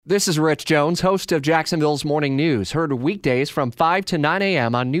This is Rich Jones, host of Jacksonville's Morning News, heard weekdays from 5 to 9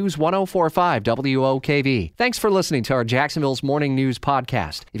 a.m. on News 104.5 WOKV. Thanks for listening to our Jacksonville's Morning News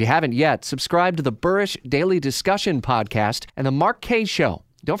podcast. If you haven't yet, subscribe to the Burrish Daily Discussion podcast and the Mark Kaye Show.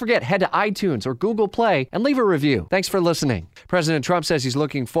 Don't forget, head to iTunes or Google Play and leave a review. Thanks for listening. President Trump says he's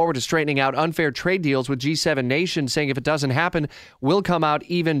looking forward to straightening out unfair trade deals with G7 nations, saying if it doesn't happen, we'll come out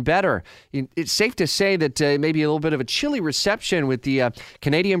even better. It's safe to say that maybe a little bit of a chilly reception with the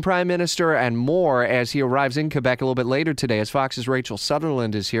Canadian Prime Minister and more as he arrives in Quebec a little bit later today, as Fox's Rachel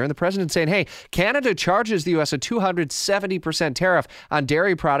Sutherland is here. And the president saying, hey, Canada charges the U.S. a 270% tariff on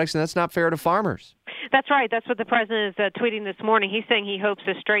dairy products, and that's not fair to farmers. That's right. That's what the president is tweeting this morning. He's saying he hopes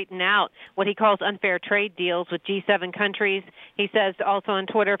to straighten out what he calls unfair trade deals with G7 countries. He says also on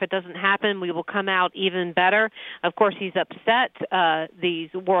Twitter, if it doesn't happen, we will come out even better. Of course, he's upset these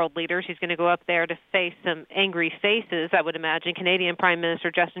world leaders. He's going to go up there to face some angry faces, I would imagine. Canadian Prime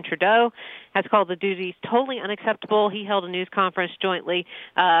Minister Justin Trudeau has called the duties totally unacceptable. He held a news conference jointly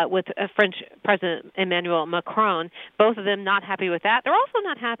with French President Emmanuel Macron. Both of them not happy with that. They're also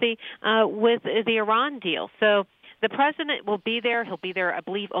not happy with the Iran deal. So the president will be there. He'll be there, I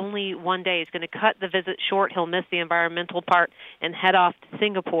believe, only one day. He's going to cut the visit short. He'll miss the environmental part and head off to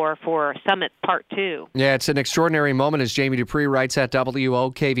Singapore for Summit Part 2. Yeah, it's an extraordinary moment, as Jamie Dupree writes at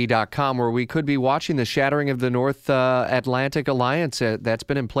WOKV.com, where we could be watching the shattering of the North Atlantic Alliance that's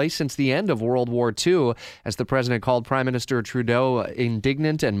been in place since the end of World War II, as the president called Prime Minister Trudeau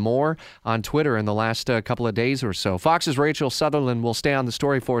indignant and more on Twitter in the last couple of days or so. Fox's Rachel Sutherland will stay on the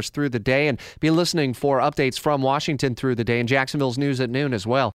story for us through the day and be listening for updates from Washington through the day, and Jacksonville's news at noon as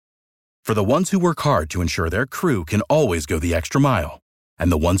well. For the ones who work hard to ensure their crew can always go the extra mile, and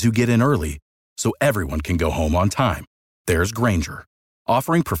the ones who get in early so everyone can go home on time, there's Grainger,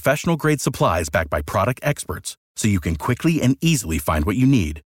 offering professional-grade supplies backed by product experts so you can quickly and easily find what you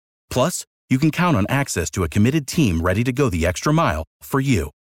need. Plus, you can count on access to a committed team ready to go the extra mile for you.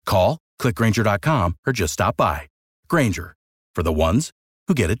 Call, click Grainger.com, or just stop by. Grainger, for the ones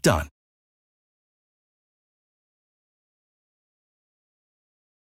who get it done.